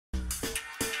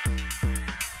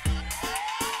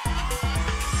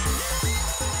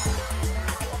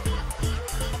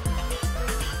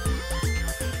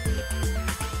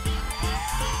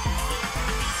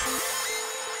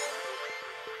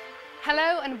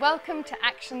Hello and welcome to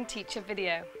Action Teacher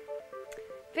Video.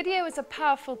 Video is a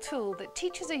powerful tool that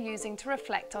teachers are using to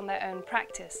reflect on their own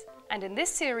practice. And in this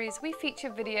series we feature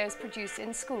videos produced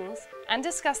in schools and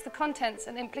discuss the contents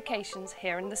and implications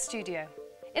here in the studio.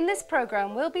 In this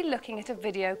programme we'll be looking at a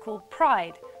video called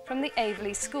Pride from the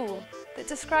Aveley School that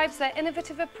describes their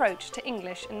innovative approach to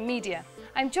English and media.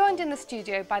 I'm joined in the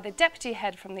studio by the Deputy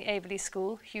Head from the Aveley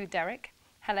School, Huw Derrick.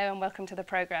 Hello and welcome to the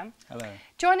programme. Hello.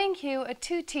 Joining Huw are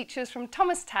two teachers from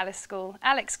Thomas Tallis School,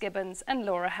 Alex Gibbons and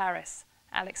Laura Harris.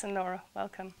 Alex and Laura,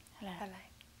 welcome. Hello. Hello.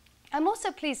 I'm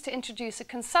also pleased to introduce a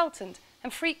consultant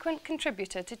and frequent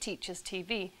contributor to Teachers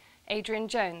TV, Adrienne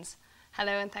Jones.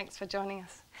 Hello and thanks for joining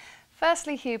us.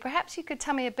 Firstly, Huw, perhaps you could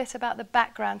tell me a bit about the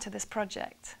background to this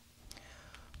project.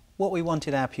 What we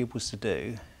wanted our pupils to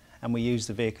do, and we used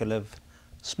the vehicle of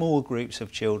small groups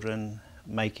of children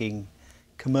making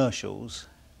commercials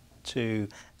to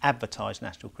advertise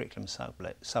national curriculum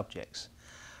subjects.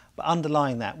 But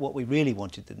underlying that, what we really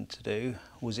wanted them to do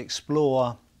was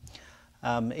explore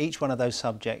each one of those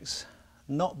subjects,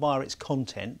 not via its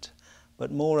content,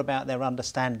 but more about their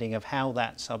understanding of how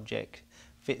that subject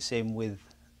fits in with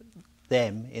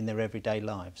them in their everyday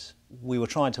lives. We were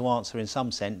trying to answer, in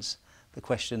some sense, the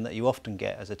question that you often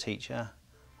get as a teacher: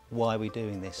 why are we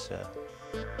doing this, sir?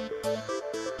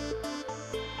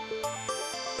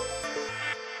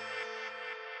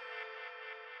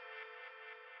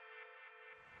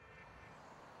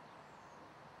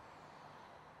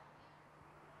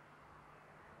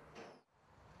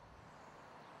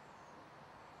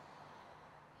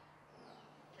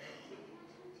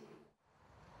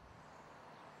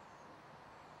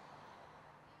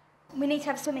 We need to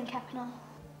have a swimming cap on.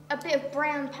 A bit of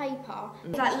brown paper,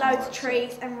 like loads of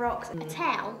trees and rocks. A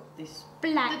towel,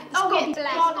 black.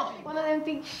 Black. One of them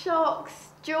big sharks'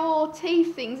 jaw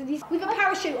teeth things with a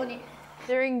parachute on it.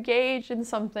 They're engaged in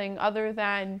something other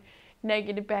than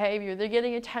negative behaviour. They're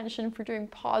getting attention for doing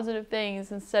positive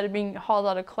things instead of being hauled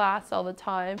out of class all the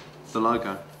time. The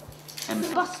logo.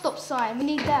 Bus stop sign, we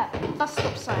need that. Bus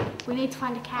stop sign. We need to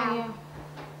find a cow. Oh, yeah.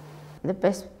 The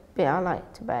best bit I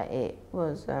liked about it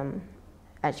was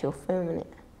actually filming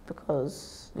it,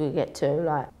 because we get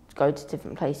to go to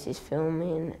different places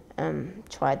filming,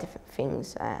 try different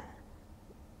things,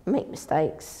 make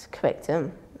mistakes, correct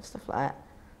them, and stuff like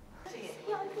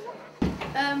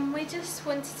that. We just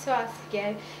wanted to ask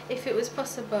you if it was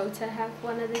possible to have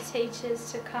one of the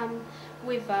teachers to come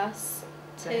with us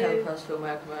to help us film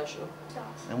our commercial.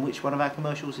 And which one of our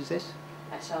commercials is this?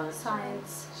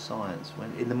 Science. Science.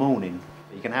 When, in the morning.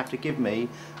 You're going to have to give me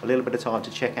a little bit of time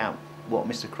to check out what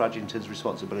Mr. Crudgington's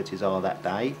responsibilities are that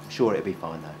day. I'm sure it'll be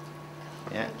fine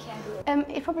though. Yeah.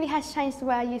 It probably has changed the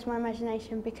way I use my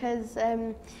imagination, because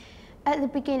at the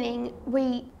beginning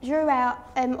we drew out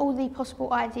all the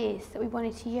possible ideas that we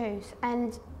wanted to use,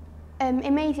 and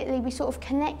immediately we sort of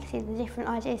connected the different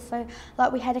ideas. So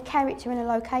like we had a character in a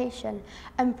location,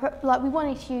 and like we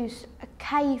wanted to use a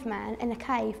caveman in a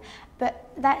cave,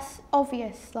 but that's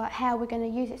obvious like how we're going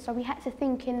to use it, so we had to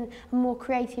think in a more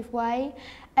creative way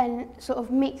and sort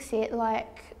of mix it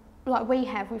like we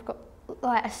have. We've got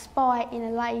like a spy in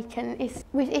a lake, and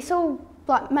it's all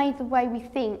like made the way we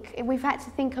think. We've had to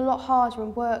think a lot harder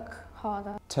and work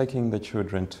harder. Taking the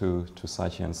children to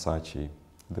Saatchi & Saatchi,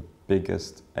 the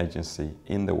biggest agency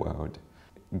in the world,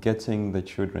 getting the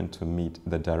children to meet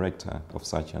the director of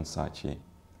Saatchi & Saatchi,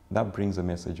 that brings a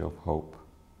message of hope.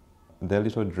 Their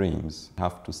little dreams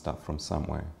have to start from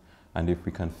somewhere, and if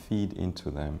we can feed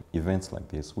into them events like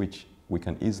this, which we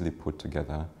can easily put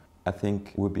together, I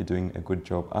think we'll be doing a good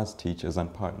job as teachers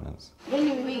and partners. When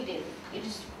you read it, you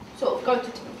just sort of go to a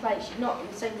different place. You're not in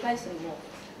the same place anymore,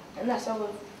 and that's how we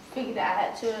figured out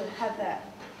how to have that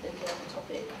as a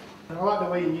topic. And I like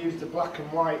the way you used the black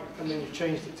and white and then you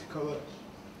changed it to colour.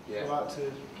 Yeah. I like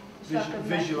to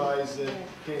visualise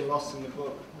getting lost in the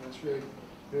book. It's really,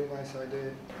 really nice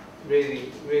idea.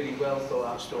 Really, really well thought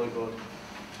out storyboard,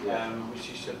 which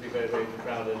you should be very, very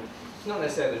proud of. It's not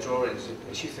necessarily the drawings,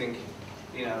 which you think,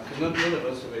 you know, because none of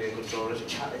us are really good drawers.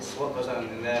 It's what goes on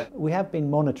in there. We have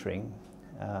been monitoring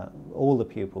all the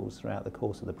pupils throughout the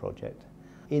course of the project,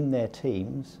 in their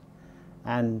teams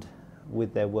and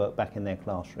with their work back in their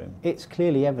classroom. It's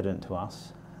clearly evident to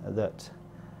us that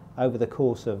over the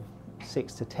course of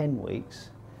 6 to 10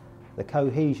 weeks, the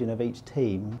cohesion of each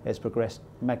team has progressed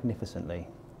magnificently.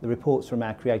 The reports from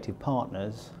our creative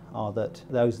partners are that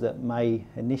those that may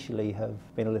initially have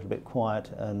been a little bit quiet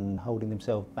and holding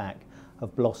themselves back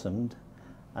have blossomed,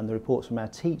 and the reports from our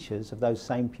teachers of those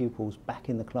same pupils back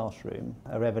in the classroom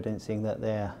are evidencing that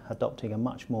they're adopting a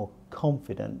much more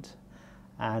confident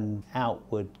and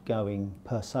outward-going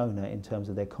persona in terms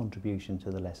of their contribution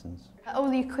to the lessons. All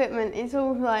the equipment is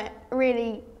all like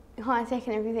really high tech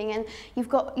and everything, and you've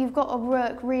got to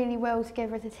work really well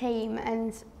together as a team,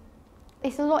 and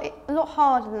it's a lot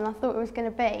harder than I thought it was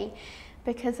going to be,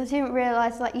 because I didn't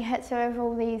realise like you had to have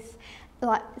all these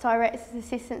like directors,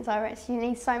 assistant directors. You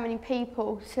need so many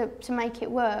people to make it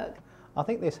work. I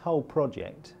think this whole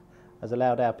project has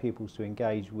allowed our pupils to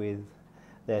engage with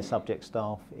their subject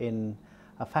staff in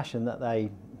a fashion that they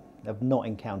have not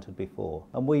encountered before.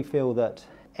 And we feel that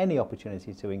any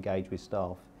opportunity to engage with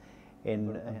staff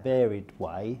in a varied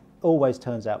way always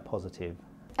turns out positive.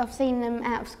 I've seen them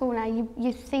out of school now.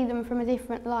 You see them from a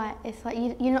different light. It's like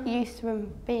you're not used to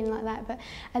them being like that,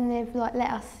 and they've like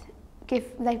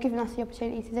they've given us the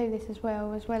opportunity to do this as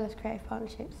well as creative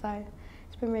partnerships. So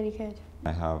it's been really good.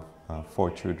 I have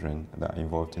 4 children that are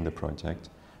involved in the project,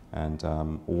 and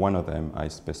one of them I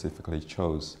specifically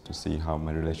chose to see how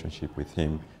my relationship with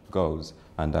him goes,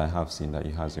 and I have seen that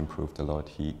he has improved a lot.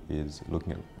 He is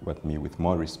looking at me with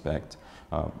more respect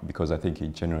because I think he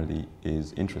generally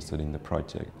is interested in the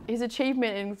project. His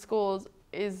achievement in schools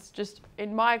is just,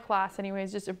 in my class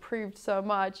anyways, just improved so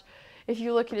much. If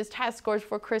you look at his test scores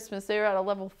for Christmas, they were at a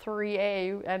level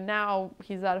 3A, and now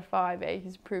he's at a 5A.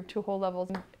 He's improved 2 whole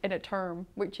levels in a term,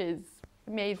 which is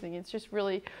amazing. It's just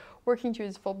really working to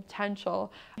his full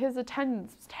potential. His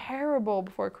attendance was terrible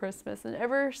before Christmas, and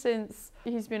ever since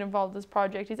he's been involved in this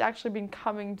project, he's actually been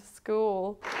coming to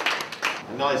school.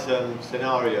 Nice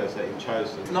scenarios that you've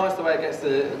chosen. It's nice the way it gets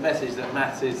the message that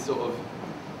maths is sort of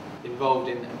involved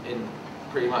in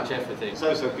pretty much everything. It's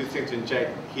also a good thing to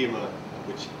inject humour,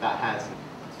 which that has.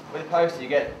 With a poster you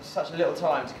get such a little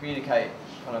time to communicate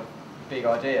kind of big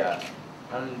idea,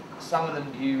 and some of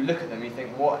them, you look at them, you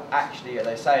think, what actually are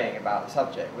they saying about the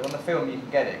subject? Well, on the film you can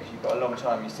get it because you've got a long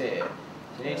time you see it.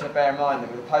 So you need to bear in mind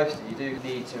that with a poster you do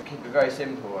need to keep it very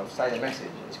simple and say the message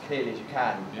as clearly as you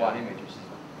can with one image,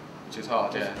 which is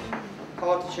hard, yeah.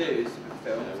 Hard to choose with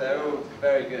films, they're all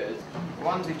very good. The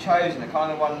ones we've chosen are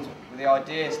kind of ones where the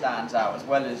idea stands out as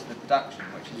well as the production,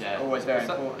 which is always very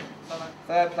important.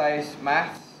 Third place,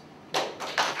 maths.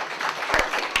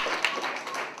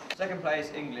 Second place,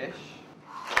 English.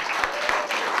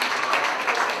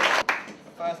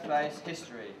 First place,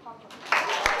 history.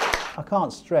 I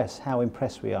can't stress how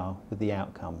impressed we are with the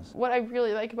outcomes. What I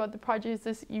really like about the project is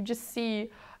this, you just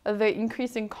see the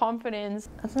increasing confidence.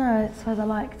 I don't know, I suppose I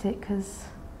liked it because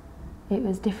it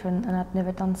was different and I'd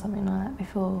never done something like that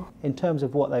before. In terms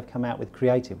of what they've come out with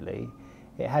creatively,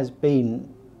 it has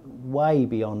been way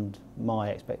beyond my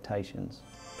expectations.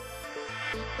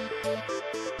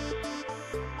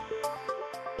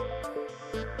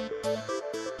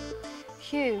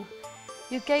 Huw,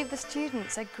 you gave the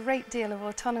students a great deal of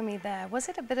autonomy there. Was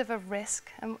it a bit of a risk,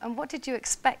 and what did you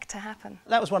expect to happen?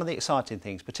 That was one of the exciting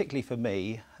things, particularly for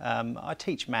me. I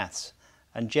teach maths,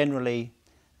 and generally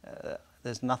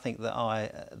there's nothing that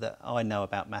I know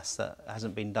about maths that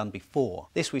hasn't been done before.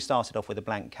 This, we started off with a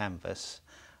blank canvas,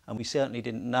 and we certainly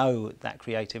didn't know that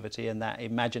creativity and that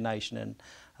imagination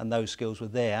and those skills were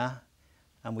there,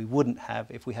 and we wouldn't have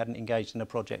if we hadn't engaged in a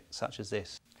project such as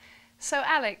this. So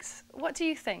Alex, what do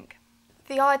you think?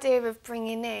 The idea of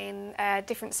bringing in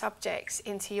different subjects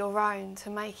into your own to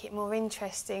make it more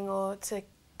interesting or to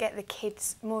get the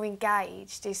kids more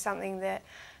engaged is something that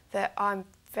I'm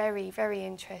very, very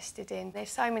interested in. There's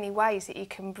so many ways that you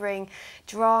can bring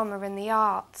drama and the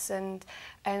arts and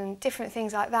different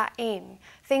things like that in,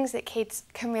 things that kids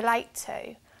can relate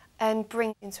to and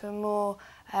bring into a more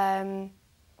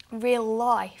real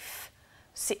life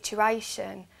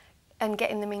situation, and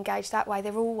getting them engaged that way.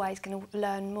 They're always going to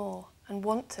learn more and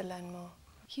want to learn more.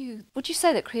 Huw, would you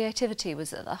say that creativity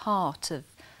was at the heart of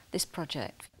this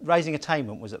project? Raising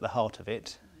attainment was at the heart of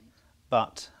it,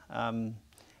 but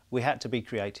we had to be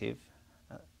creative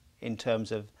in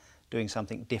terms of doing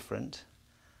something different,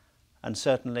 and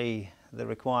certainly the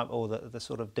requirement or the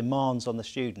sort of demands on the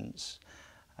students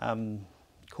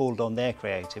called on their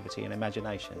creativity and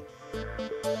imagination.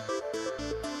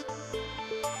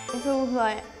 It's all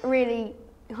like really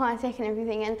high tech and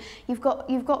everything, and you've got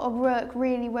to work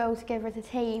really well together as a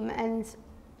team, and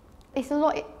it's a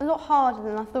lot harder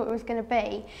than I thought it was going to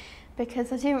be,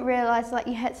 because I didn't realise like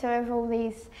you had to have all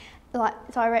these like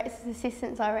directors,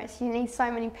 assistant directors. You need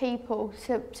so many people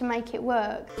to make it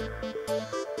work.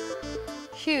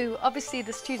 Huw, obviously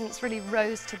the students really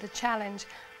rose to the challenge.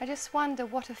 I just wonder,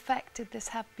 what effect did this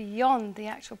have beyond the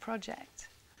actual project?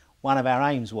 One of our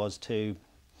aims was to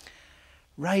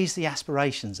raise the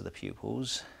aspirations of the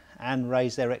pupils and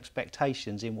raise their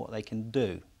expectations in what they can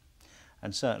do.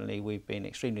 And certainly we've been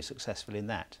extremely successful in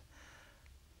that.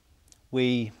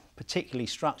 We particularly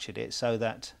structured it so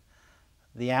that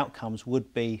the outcomes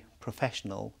would be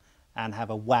professional and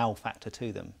have a wow factor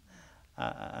to them.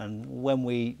 And when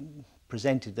we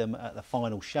presented them at the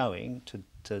final showing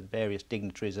to various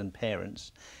dignitaries and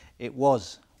parents, it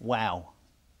was wow.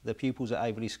 The pupils at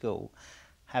Aveley School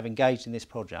have engaged in this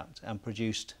project and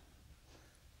produced,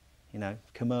 you know,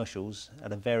 commercials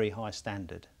at a very high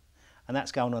standard. And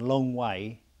that's gone a long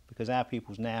way, because our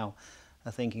pupils now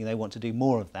are thinking they want to do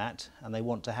more of that, and they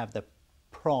want to have the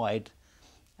pride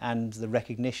and the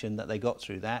recognition that they got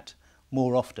through that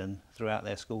more often throughout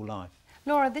their school life.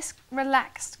 Laura, this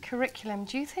relaxed curriculum,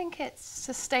 do you think it's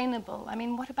sustainable? I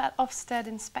mean, what about Ofsted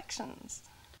inspections?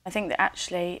 I think that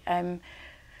actually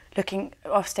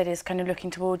Ofsted is kind of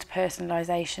looking towards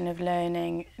personalisation of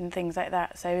learning and things like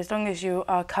that. So as long as you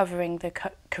are covering the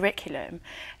curriculum,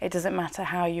 it doesn't matter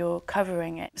how you're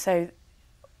covering it. So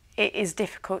it is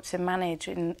difficult to manage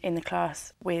in the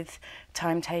class with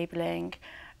timetabling.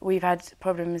 We've had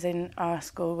problems in our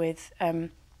school with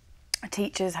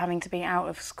teachers having to be out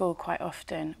of school quite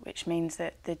often, which means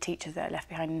that the teachers that are left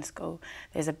behind in school,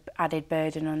 there's an added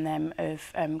burden on them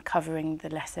of covering the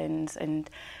lessons, and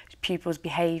pupils'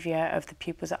 behaviour of the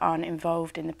pupils that aren't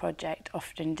involved in the project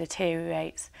often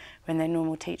deteriorates when their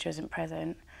normal teacher isn't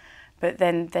present. But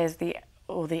then there's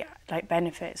all the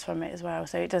benefits from it as well,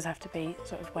 so it does have to be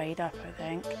sort of weighed up, I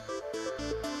think.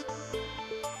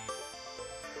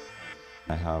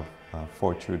 I have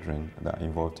 4 children that are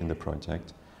involved in the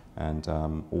project, and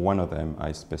one of them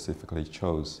I specifically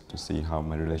chose to see how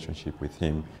my relationship with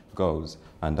him goes,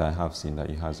 and I have seen that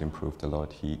he has improved a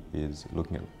lot. He is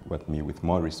looking at me with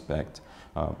more respect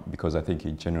because I think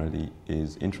he generally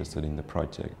is interested in the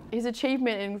project. His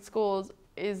achievement in schools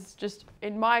is just,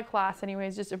 in my class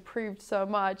anyways, just improved so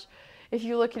much. If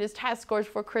you look at his test scores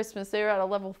for Christmas, they were at a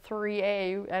level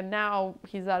 3A, and now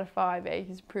he's at a 5A.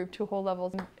 He's improved 2 whole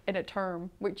levels in a term,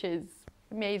 which is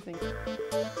amazing.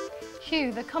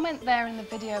 Huw, the comment there in the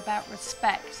video about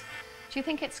respect, do you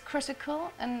think it's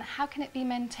critical, and how can it be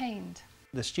maintained?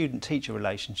 The student-teacher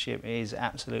relationship is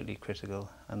absolutely critical,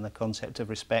 and the concept of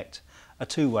respect, a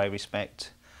two-way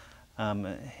respect,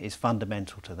 is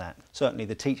fundamental to that. Certainly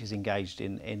the teachers engaged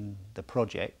in the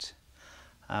project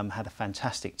had a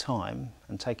fantastic time,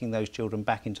 and taking those children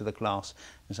back into the class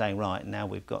and saying, right, now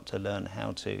we've got to learn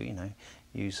how to, you know,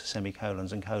 use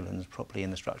semicolons and colons properly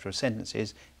in the structure of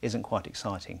sentences isn't quite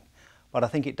exciting. But I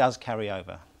think it does carry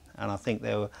over, and I think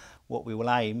what we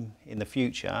will aim in the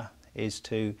future is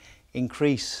to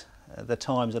increase the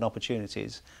times and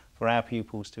opportunities for our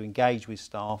pupils to engage with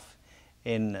staff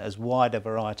in as wide a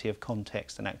variety of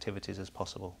contexts and activities as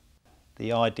possible.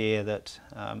 The idea that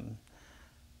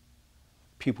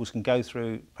pupils can go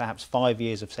through perhaps 5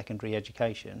 years of secondary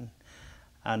education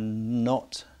and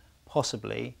not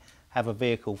possibly have a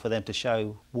vehicle for them to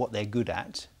show what they're good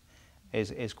at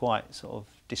is quite sort of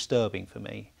disturbing for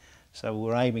me. So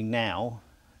we're aiming now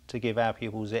to give our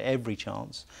pupils every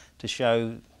chance to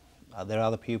show their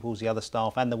other pupils, the other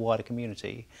staff and the wider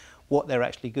community what they're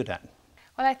actually good at.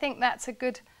 Well, I think that's a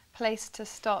good place to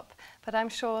stop, but I'm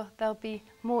sure there'll be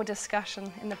more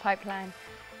discussion in the pipeline.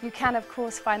 You can, of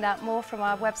course, find out more from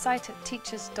our website at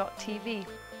teachers.tv.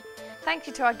 Thank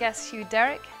you to our guests Huw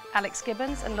Derrick, Alex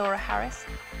Gibbons and Laura Harris,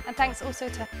 and thanks also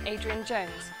to Adrienne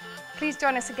Jones. Please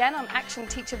join us again on Action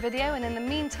Teacher Video, and in the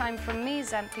meantime, from me,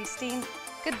 Xanthe Steen,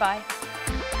 goodbye.